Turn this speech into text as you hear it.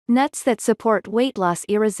Nuts that support weight loss.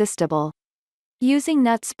 Irresistible. Using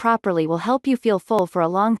nuts properly will help you feel full for a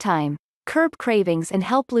long time, curb cravings and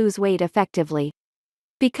help lose weight effectively.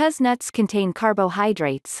 Because nuts contain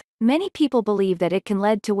carbohydrates, many people believe that it can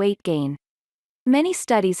lead to weight gain. Many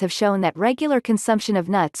studies have shown that regular consumption of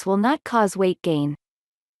nuts will not cause weight gain.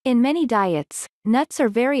 In many diets, nuts are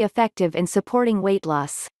very effective in supporting weight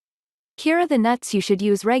loss. Here are the nuts you should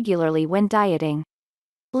use regularly when dieting.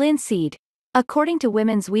 Linseed. According to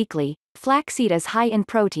Women's Weekly, flaxseed is high in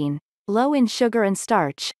protein, low in sugar and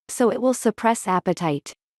starch, so it will suppress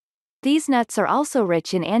appetite. These nuts are also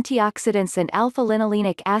rich in antioxidants and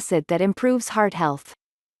alpha-linolenic acid that improves heart health.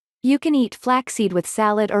 You can eat flaxseed with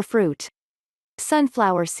salad or fruit.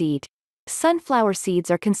 Sunflower seed. Sunflower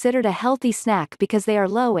seeds are considered a healthy snack because they are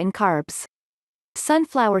low in carbs.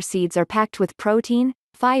 Sunflower seeds are packed with protein,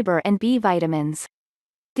 fiber and B vitamins.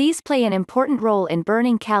 These play an important role in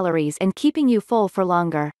burning calories and keeping you full for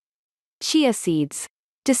longer. Chia seeds.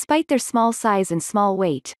 Despite their small size and small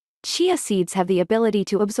weight, chia seeds have the ability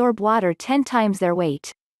to absorb water 10 times their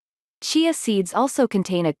weight. Chia seeds also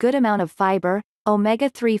contain a good amount of fiber,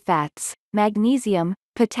 omega-3 fats, magnesium,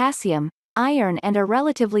 potassium, iron and are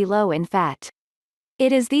relatively low in fat.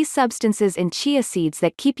 It is these substances in chia seeds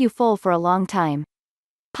that keep you full for a long time.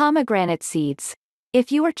 Pomegranate seeds. If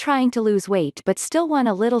you are trying to lose weight but still want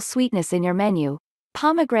a little sweetness in your menu,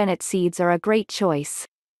 pomegranate seeds are a great choice.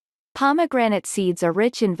 Pomegranate seeds are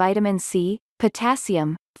rich in vitamin C,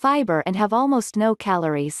 potassium, fiber and have almost no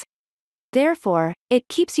calories. Therefore, it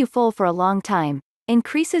keeps you full for a long time,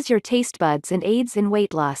 increases your taste buds and aids in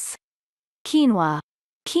weight loss. Quinoa.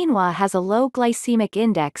 Quinoa has a low glycemic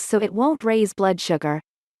index so it won't raise blood sugar.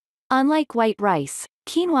 Unlike white rice,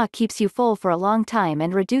 quinoa keeps you full for a long time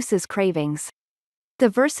and reduces cravings. The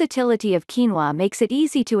versatility of quinoa makes it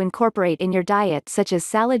easy to incorporate in your diet such as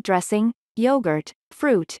salad dressing, yogurt,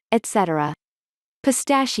 fruit, etc.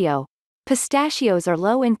 Pistachio. Pistachios are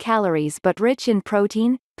low in calories but rich in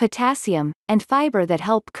protein, potassium, and fiber that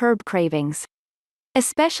help curb cravings.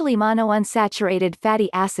 Especially monounsaturated fatty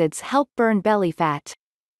acids help burn belly fat.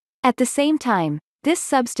 At the same time, this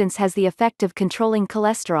substance has the effect of controlling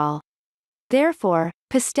cholesterol. Therefore,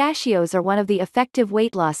 pistachios are one of the effective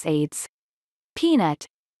weight loss aids. Peanut.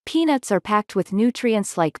 Peanuts are packed with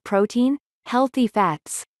nutrients like protein, healthy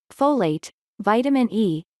fats, folate, vitamin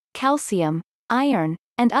E, calcium, iron,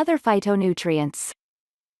 and other phytonutrients.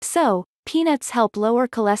 So, peanuts help lower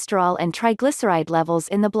cholesterol and triglyceride levels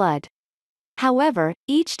in the blood. However,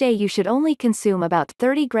 each day you should only consume about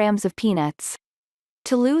 30 grams of peanuts.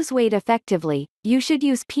 To lose weight effectively, you should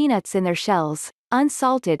use peanuts in their shells,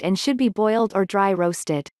 unsalted and should be boiled or dry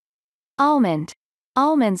roasted. Almond.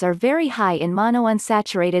 Almonds are very high in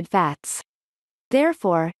monounsaturated fats.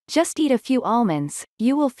 Therefore, just eat a few almonds,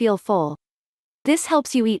 you will feel full. This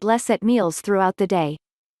helps you eat less at meals throughout the day.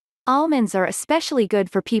 Almonds are especially good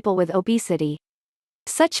for people with obesity.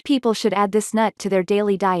 Such people should add this nut to their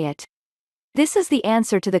daily diet. This is the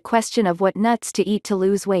answer to the question of what nuts to eat to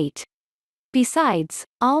lose weight. Besides,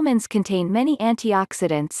 almonds contain many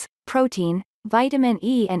antioxidants, protein, vitamin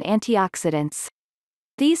E and antioxidants.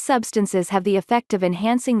 These substances have the effect of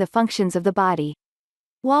enhancing the functions of the body.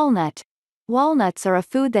 Walnut. Walnuts are a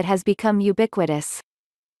food that has become ubiquitous.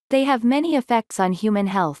 They have many effects on human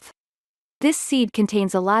health. This seed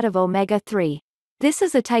contains a lot of omega-3. This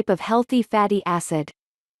is a type of healthy fatty acid.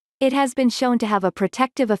 It has been shown to have a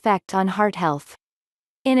protective effect on heart health.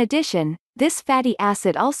 In addition, this fatty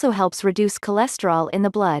acid also helps reduce cholesterol in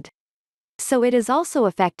the blood. So it is also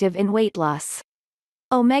effective in weight loss.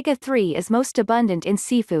 Omega-3 is most abundant in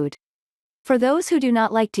seafood. For those who do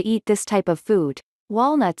not like to eat this type of food,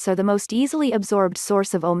 walnuts are the most easily absorbed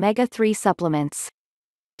source of omega-3 supplements.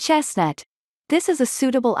 Chestnut. This is a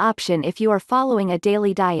suitable option if you are following a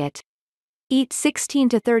daily diet. Eat 16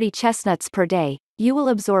 to 30 chestnuts per day, you will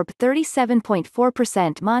absorb 37.4%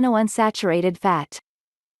 monounsaturated fat.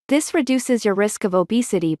 This reduces your risk of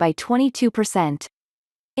obesity by 22%.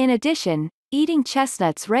 In addition, eating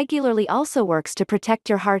chestnuts regularly also works to protect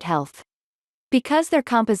your heart health. Because their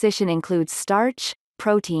composition includes starch,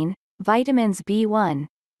 protein, vitamins B1,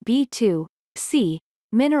 B2, C,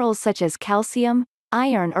 minerals such as calcium,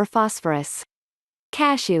 iron or phosphorus.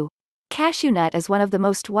 Cashew. Cashew nut is one of the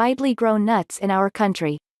most widely grown nuts in our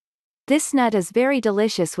country. This nut is very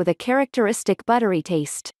delicious with a characteristic buttery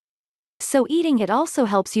taste. So eating it also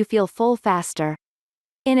helps you feel full faster.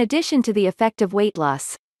 In addition to the effect of weight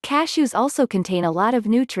loss, cashews also contain a lot of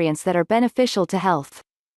nutrients that are beneficial to health.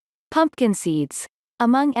 Pumpkin seeds.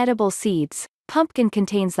 Among edible seeds, pumpkin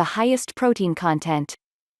contains the highest protein content.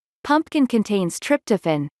 Pumpkin contains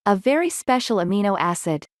tryptophan, a very special amino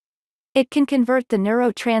acid. It can convert the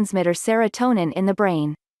neurotransmitter serotonin in the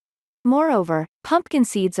brain. Moreover, pumpkin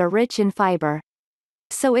seeds are rich in fiber.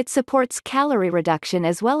 So it supports calorie reduction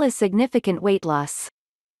as well as significant weight loss.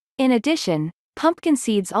 In addition, pumpkin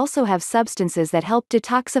seeds also have substances that help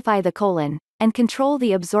detoxify the colon and control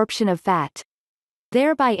the absorption of fat,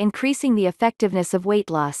 thereby increasing the effectiveness of weight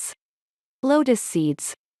loss. Lotus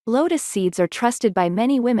seeds. Lotus seeds are trusted by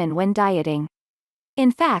many women when dieting.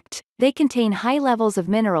 In fact, they contain high levels of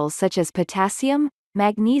minerals such as potassium,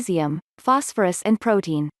 magnesium, phosphorus and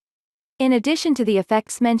protein. In addition to the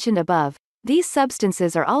effects mentioned above, these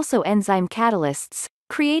substances are also enzyme catalysts,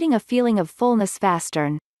 creating a feeling of fullness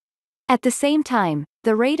faster. At the same time,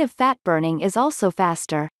 the rate of fat burning is also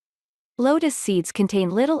faster. Lotus seeds contain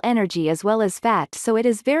little energy as well as fat, so it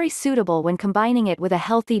is very suitable when combining it with a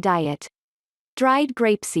healthy diet. Dried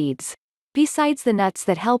grape seeds. Besides the nuts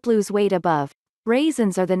that help lose weight above,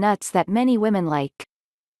 raisins are the nuts that many women like.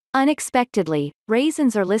 Unexpectedly,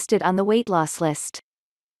 raisins are listed on the weight loss list.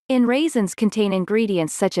 Raisins contain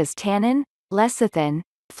ingredients such as tannin, lecithin,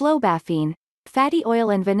 flobaphene, fatty oil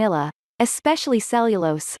and vanilla, especially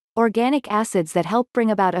cellulose, organic acids that help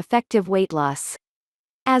bring about effective weight loss.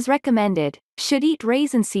 As recommended, should eat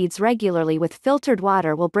raisin seeds regularly with filtered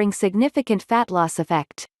water will bring significant fat loss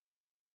effect.